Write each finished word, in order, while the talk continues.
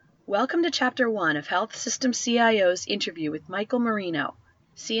Welcome to Chapter 1 of Health System CIO's interview with Michael Marino,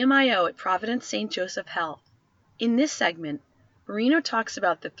 CMIO at Providence St. Joseph Health. In this segment, Marino talks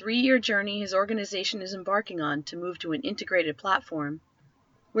about the 3-year journey his organization is embarking on to move to an integrated platform,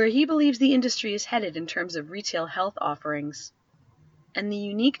 where he believes the industry is headed in terms of retail health offerings, and the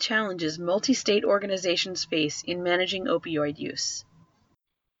unique challenges multi-state organizations face in managing opioid use.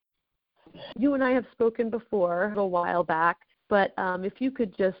 You and I have spoken before a little while back, but if you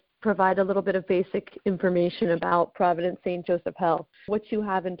could just provide a little bit of basic information about Providence St. Joseph Health, what you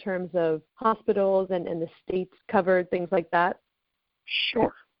have in terms of hospitals and the states covered, things like that.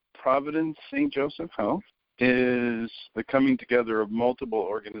 Sure. Providence St. Joseph Health is the coming together of multiple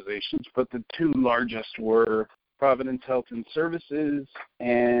organizations, but the two largest were Providence Health and Services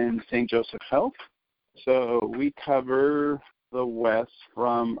and St. Joseph Health. So we cover the West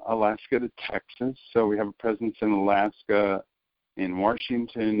from Alaska to Texas. So we have a presence in Alaska, in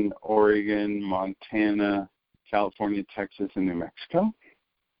Washington, Oregon, Montana, California, Texas, and New Mexico.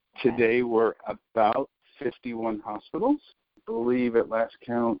 Today we're about 51 hospitals. I believe at last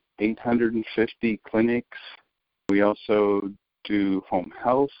count 850 clinics. We also do home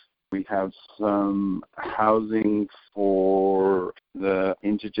health. We have some housing for the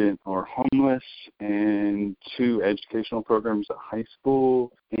indigent or homeless and 2 educational programs at high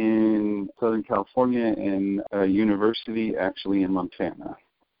school in Southern California and a university actually in Montana.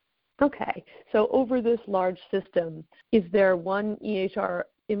 Okay. So over this large system, is there one EHR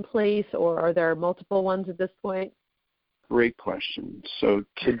in place or are there multiple ones at this point? Great question. So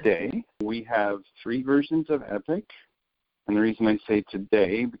today we have 3 versions of Epic. And the reason I say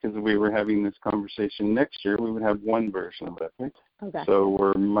today, because if we were having this conversation next year, we would have 1 version of Epic. Okay. So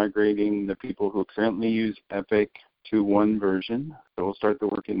we're migrating the people who currently use Epic to 1 version. So we'll start the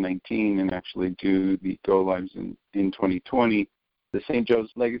work in 19 and actually do the go-lives in 2020. The St.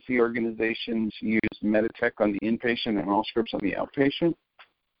 Joe's legacy organizations use Meditech on the inpatient and Allscripts on the outpatient.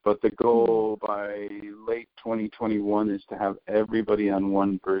 But the goal by late 2021 is to have everybody on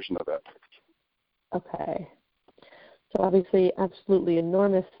 1 version of Epic. Okay. So obviously, absolutely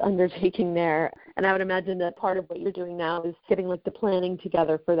enormous undertaking there. And I would imagine that part of what you're doing now is getting like the planning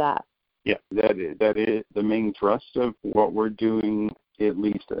together for that. Yeah, that is the main thrust of what we're doing, at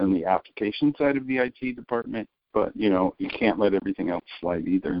least on the application side of the IT department. But, you can't let everything else slide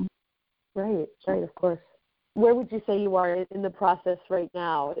either. Right, of course. Where would you say you are in the process right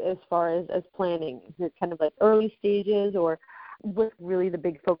now as far as planning? Is it kind of like early stages or what's really the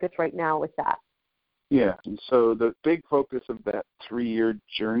big focus right now with that? Yeah, so the big focus of that 3-year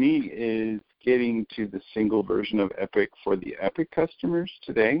journey is getting to the single version of Epic for the Epic customers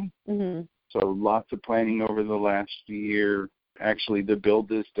today. Mm-hmm. So lots of planning over the last year. Actually, the build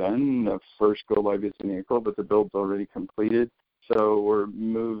is done. The first go-live is in April, but the build's already completed. So we're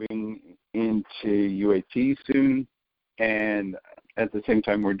moving into UAT soon, and at the same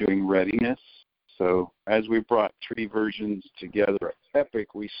time we're doing readiness. So as we brought 3 versions together at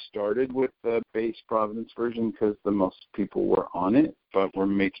Epic, we started with the base Providence version because the most people were on it, but we're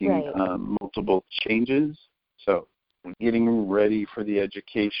making multiple changes. So we're getting ready for the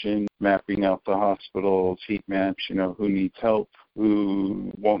education, mapping out the hospitals, heat maps, who needs help,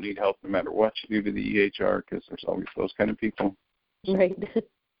 who won't need help no matter what you do to the EHR, because there's always those kind of people. Right.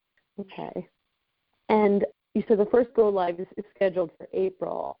 Okay. And you said the first go live is scheduled for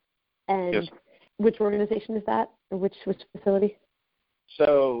April. And yes. Which organization is that, or which facility?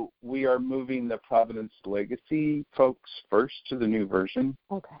 So we are moving the Providence Legacy folks first to the new version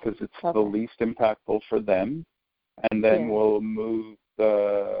because it's the least impactful for them. And then we'll move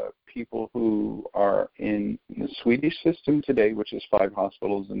the people who are in the Swedish system today, which is 5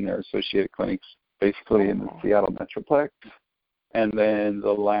 hospitals and their associated clinics, basically in the Seattle Metroplex. And then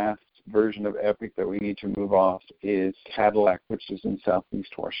the last version of Epic that we need to move off is Cadillac, which is in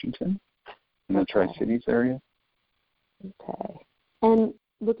Southeast Washington. In the Tri-Cities area. Okay. And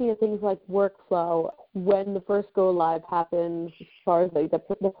looking at things like workflow, when the first go-live happens, as far as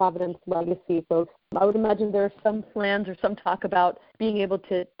the Providence Legacy folks, I would imagine there are some plans or some talk about being able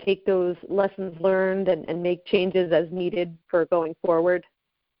to take those lessons learned and make changes as needed for going forward.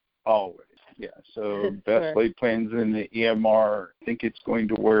 Always, yeah. So best laid plans in the EMR. I think it's going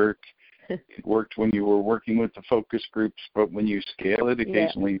to work. It worked when you were working with the focus groups, but when you scale it,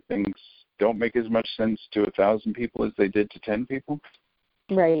 occasionally things don't make as much sense to 1,000 people as they did to 10 people.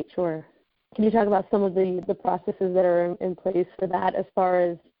 Right, sure. Can you talk about some of the processes that are in place for that as far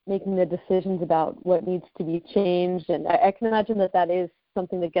as making the decisions about what needs to be changed? And I can imagine that is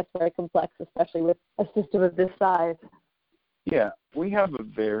something that gets very complex, especially with a system of this size. Yeah, we have a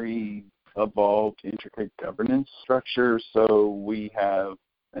very evolved, intricate governance structure. So we have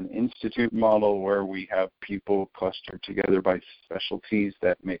an institute model where we have people clustered together by specialties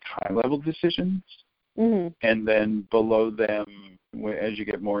that make high-level decisions. Mm-hmm. And then below them, as you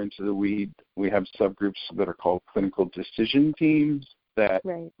get more into the weed, we have subgroups that are called clinical decision teams that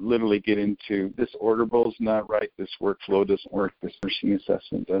literally get into this order bowl's not right, this workflow doesn't work, this nursing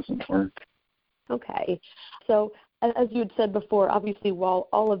assessment doesn't work. Okay. So as you had said before, obviously while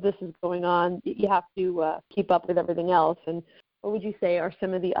all of this is going on, you have to keep up with everything else. And what would you say are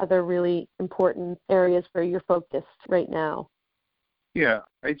some of the other really important areas where you're focused right now? Yeah,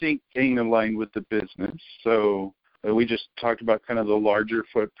 I think getting aligned with the business. So we just talked about kind of the larger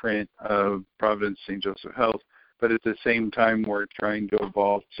footprint of Providence St. Joseph Health, but at the same time, we're trying to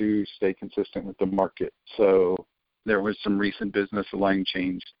evolve to stay consistent with the market. So there was some recent business line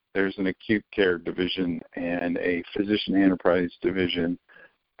change. There's an acute care division and a physician enterprise division,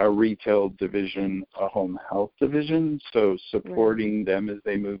 a retail division, a home health division, so supporting them as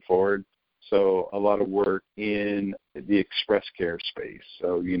they move forward. So a lot of work in the express care space.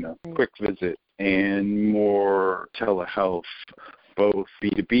 So, quick visit and more telehealth, both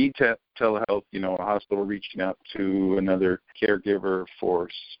B2B telehealth, a hospital reaching out to another caregiver for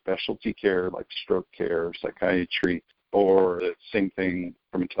specialty care like stroke care, psychiatry, or the same thing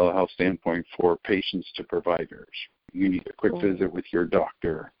from a telehealth standpoint for patients to providers. You need a quick visit with your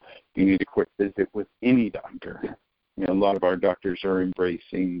doctor. You need a quick visit with any doctor. A lot of our doctors are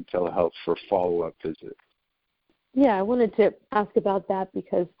embracing telehealth for follow-up visits. Yeah, I wanted to ask about that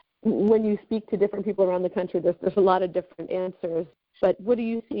because when you speak to different people around the country, there's a lot of different answers. But what are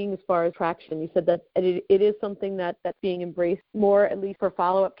you seeing as far as traction? You said that it is something that's being embraced more, at least for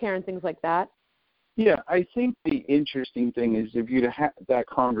follow-up care and things like that. Yeah, I think the interesting thing is if you'd had that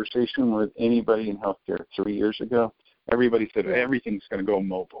conversation with anybody in healthcare 3 years ago, everybody said everything's going to go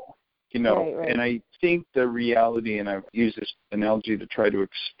mobile. Right. And I think the reality, and I've used this analogy to try to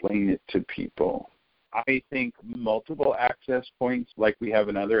explain it to people, I think multiple access points like we have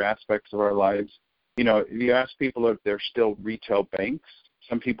in other aspects of our lives, if you ask people if they're still retail banks,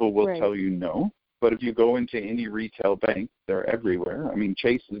 some people will tell you no. But if you go into any retail bank, they're everywhere. I mean,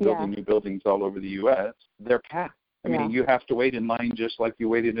 Chase is building new buildings all over the U.S. They're packed. I mean, you have to wait in line just like you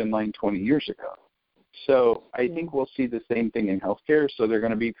waited in line 20 years ago. So I think we'll see the same thing in healthcare. So there are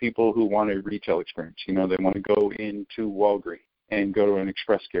going to be people who want a retail experience. They want to go into Walgreens and go to an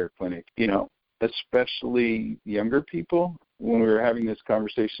express care clinic, especially younger people. When we were having this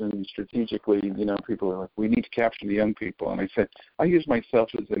conversation strategically, people are like, we need to capture the young people. And I said, I use myself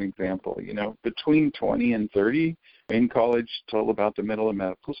as an example. Between 20 and 30 in college till about the middle of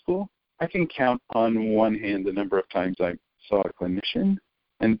medical school, I can count on one hand the number of times I saw a clinician.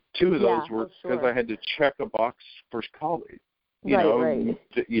 And two of those were because I had to check a box for college.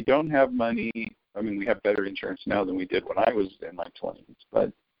 You don't have money. I mean, we have better insurance now than we did when I was in my 20s.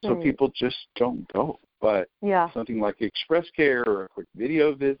 But so people just don't go. But something like express care or a quick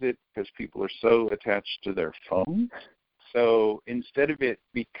video visit, because people are so attached to their phone. So instead of it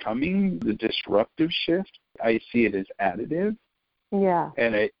becoming the disruptive shift, I see it as additive. Yeah.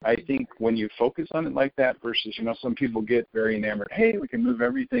 And I think when you focus on it like that versus, some people get very enamored, hey, we can move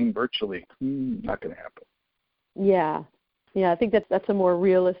everything virtually. Not going to happen. Yeah. Yeah, I think that's a more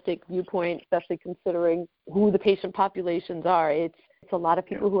realistic viewpoint, especially considering who the patient populations are. It's a lot of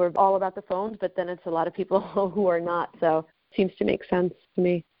people who are all about the phones, but then it's a lot of people who are not. So it seems to make sense to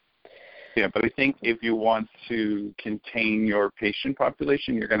me. Yeah, but I think if you want to contain your patient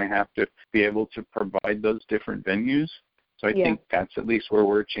population, you're going to have to be able to provide those different venues. So I think that's at least where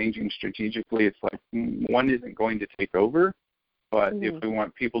we're changing strategically. It's like one isn't going to take over, but if we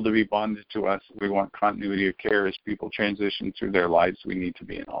want people to be bonded to us, we want continuity of care as people transition through their lives, we need to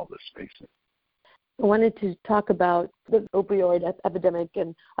be in all this spaces. I wanted to talk about the opioid epidemic,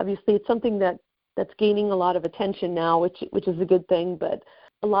 and obviously it's something that's gaining a lot of attention now, which is a good thing, but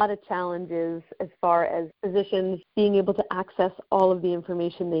a lot of challenges as far as physicians being able to access all of the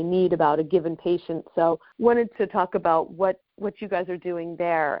information they need about a given patient. So wanted to talk about what you guys are doing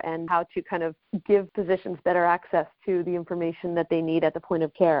there and how to kind of give physicians better access to the information that they need at the point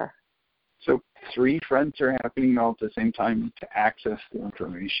of care. So 3 fronts are happening all at the same time to access the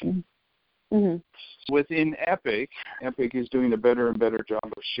information. Mm-hmm. Within Epic is doing a better and better job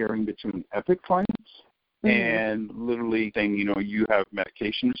of sharing between Epic clients. And literally saying, you have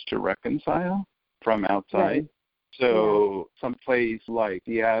medications to reconcile from outside. Right. So someplace like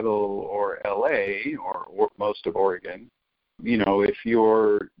Seattle or LA or most of Oregon, if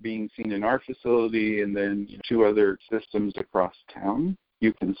you're being seen in our facility and then 2 other systems across town,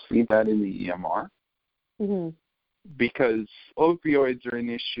 you can see that in the EMR. Mm-hmm. Because opioids are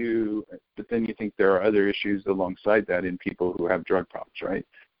an issue, but then you think there are other issues alongside that in people who have drug problems, right?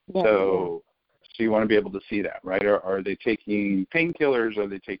 Yeah, So you want to be able to see that, right? Are they taking painkillers? Are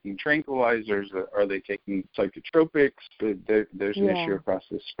they taking tranquilizers? Are they taking psychotropics? There's an issue across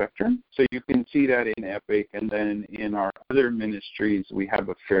the spectrum. So you can see that in EPIC. And then in our other ministries, we have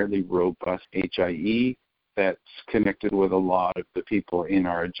a fairly robust HIE that's connected with a lot of the people in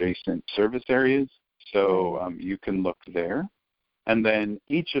our adjacent service areas. So you can look there. And then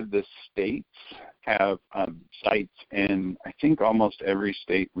each of the states have sites, and I think almost every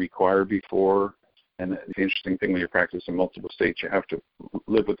state require before. And the interesting thing when you practice in multiple states, you have to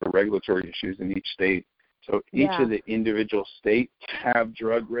live with the regulatory issues in each state. So each of the individual states have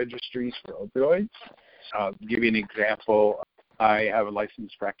drug registries for opioids. I'll give you an example. I have a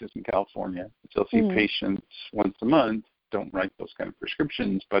licensed practice in California. Still see patients once a month. Don't write those kind of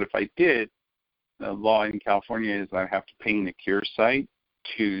prescriptions. But if I did, the law in California is I have to ping the cure site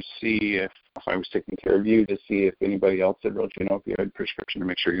to see if I was taking care of you, to see if anybody else had wrote you an opioid prescription to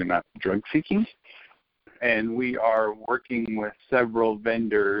make sure you're not drug seeking. And we are working with several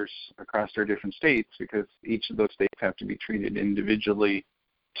vendors across our different states because each of those states have to be treated individually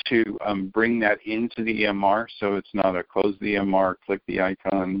to bring that into the EMR. So it's not a close the EMR, click the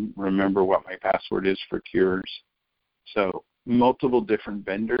icon, remember what my password is for cures. So multiple different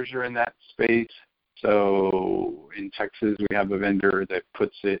vendors are in that space. So in Texas, we have a vendor that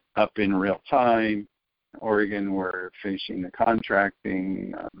puts it up in real time. Oregon, we're finishing the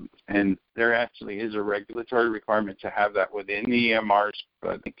contracting, and there actually is a regulatory requirement to have that within the EMRs,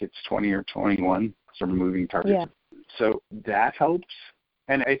 but I think it's 20 or 21, sort of moving targets. Yeah. So that helps,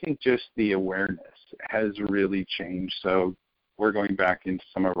 and I think just the awareness has really changed. So we're going back into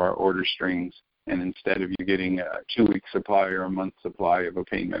some of our order strings, and instead of you getting a 2-week supply or a month supply of a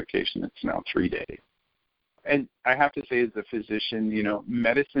pain medication, it's now 3 days. And I have to say, as a physician,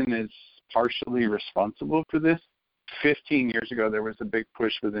 medicine is partially responsible for this. 15 years ago, there was a big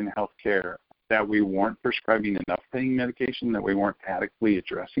push within healthcare that we weren't prescribing enough pain medication, that we weren't adequately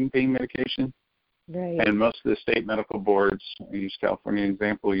addressing pain medication. Right. And most of the state medical boards, I use California as an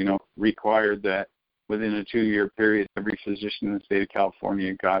example, required that within a 2-year period, every physician in the state of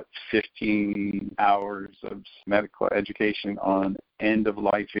California got 15 hours of medical education on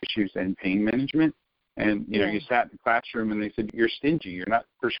end-of-life issues and pain management. And, you sat in the classroom and they said, you're stingy. You're not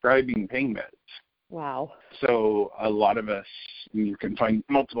prescribing pain meds. Wow. So a lot of us, you can find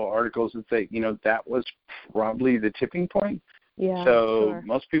multiple articles that say, that was probably the tipping point. Yeah. So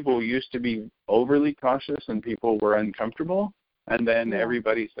most people used to be overly cautious and people were uncomfortable. And then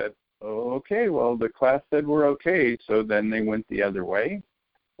everybody said, oh, okay, well, the class said we're okay. So then they went the other way.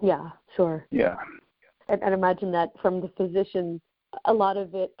 Yeah, sure. Yeah. And imagine that from the physician, a lot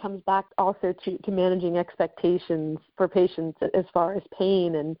of it comes back also to managing expectations for patients as far as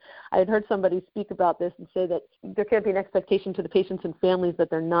pain. And I had heard somebody speak about this and say that there can't be an expectation to the patients and families that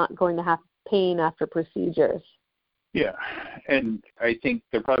they're not going to have pain after procedures. Yeah, and I think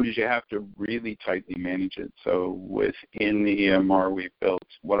the problem is you have to really tightly manage it. So within the EMR, we've built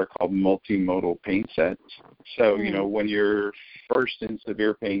what are called multimodal pain sets. So, when you're first in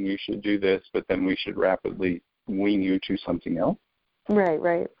severe pain, you should do this, but then we should rapidly wean you to something else.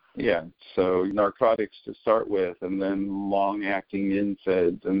 Right. Yeah, so narcotics to start with, and then long-acting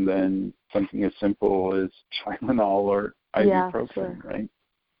NSAIDs, and then something as simple as Tylenol or ibuprofen, right?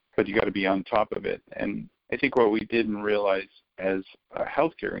 But you got to be on top of it. And I think what we didn't realize as a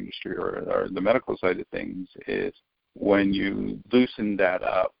healthcare industry or the medical side of things is when you loosen that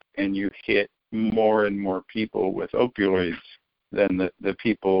up and you hit more and more people with opioids than the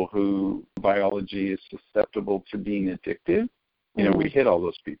people who biology is susceptible to being addictive, we hit all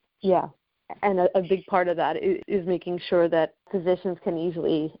those people. Yeah. And a big part of that is making sure that physicians can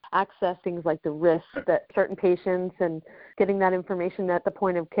easily access things like the risk that certain patients and getting that information at the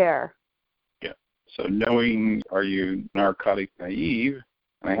point of care. Yeah. So knowing, are you narcotic naive,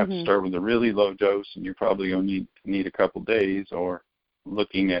 and I have to start with a really low dose and you probably only need a couple days, or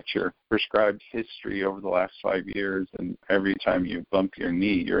looking at your prescribed history over the last 5 years, and every time you bump your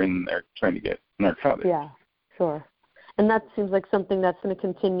knee, you're in there trying to get narcotics. Yeah, sure. And that seems like something that's going to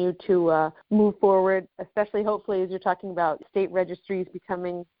continue to move forward, especially hopefully as you're talking about state registries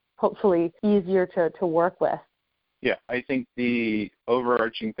becoming hopefully easier to work with. Yeah, I think the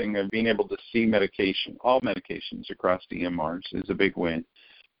overarching thing of being able to see medication, all medications across the EMRs is a big win.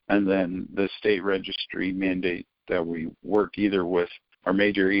 And then the state registry mandate that we work either with our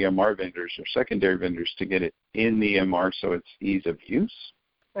major EMR vendors or secondary vendors to get it in the EMR so it's ease of use.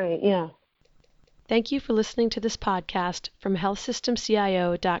 Right, yeah. Thank you for listening to this podcast from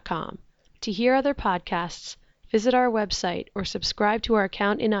healthsystemcio.com. To hear other podcasts, visit our website or subscribe to our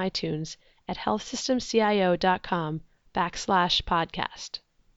account in iTunes at healthsystemcio.com/podcast.